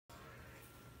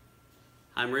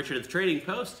I'm Richard at the Trading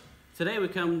Post. Today we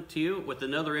come to you with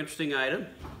another interesting item.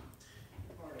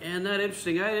 And that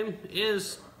interesting item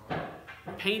is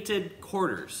painted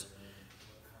quarters.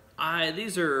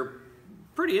 These are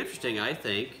pretty interesting, I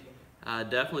think.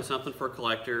 Definitely something for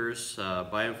collectors.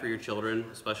 Buy them for your children,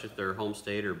 especially if they're home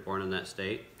state or born in that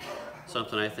state.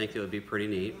 Something I think that would be pretty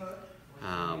neat.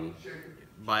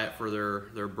 Buy it for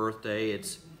their birthday.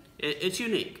 It's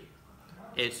unique.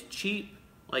 It's cheap.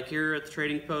 Like here at the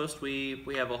Trading Post, we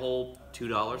have a whole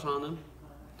 $2 on them.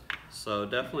 So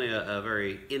definitely a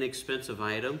very inexpensive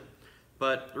item.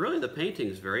 But really the painting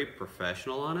is very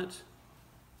professional on it.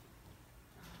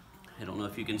 I don't know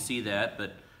if you can see that,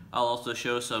 but I'll also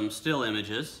show some still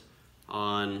images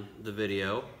on the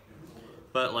video.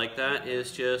 But like that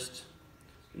is just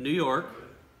New York.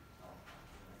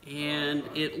 And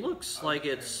it looks like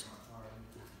it's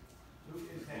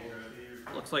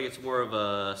more of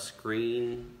a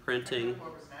screen printing,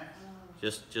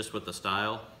 just with the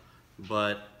style,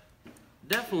 but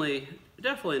definitely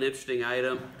an interesting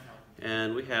item.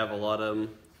 And we have a lot of them,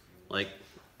 like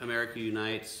America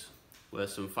Unites with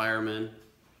some firemen.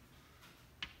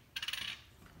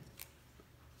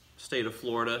 State of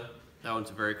Florida, that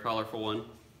one's a very colorful one.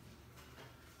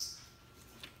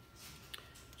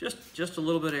 Just a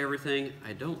little bit of everything.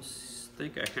 I don't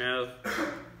think I have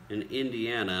in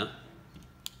Indiana.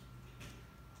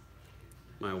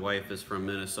 My wife is from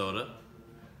Minnesota,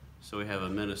 so we have a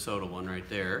Minnesota one right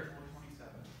there.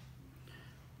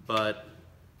 But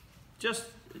just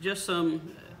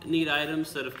some neat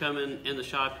items that have come in the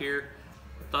shop here.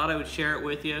 Thought I would share it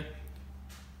with you.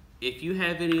 If you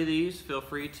have any of these, feel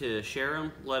free to share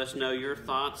them. Let us know your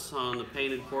thoughts on the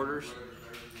painted quarters.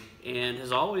 And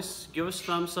as always, give us a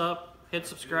thumbs up, hit the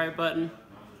subscribe button.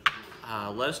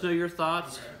 Let us know your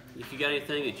thoughts. If you got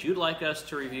anything that you'd like us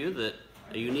to review, that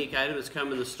a unique item that's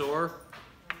come in the store,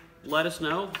 let us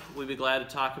know. We'd be glad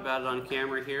to talk about it on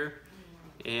camera here.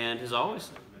 And as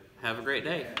always, have a great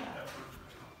day.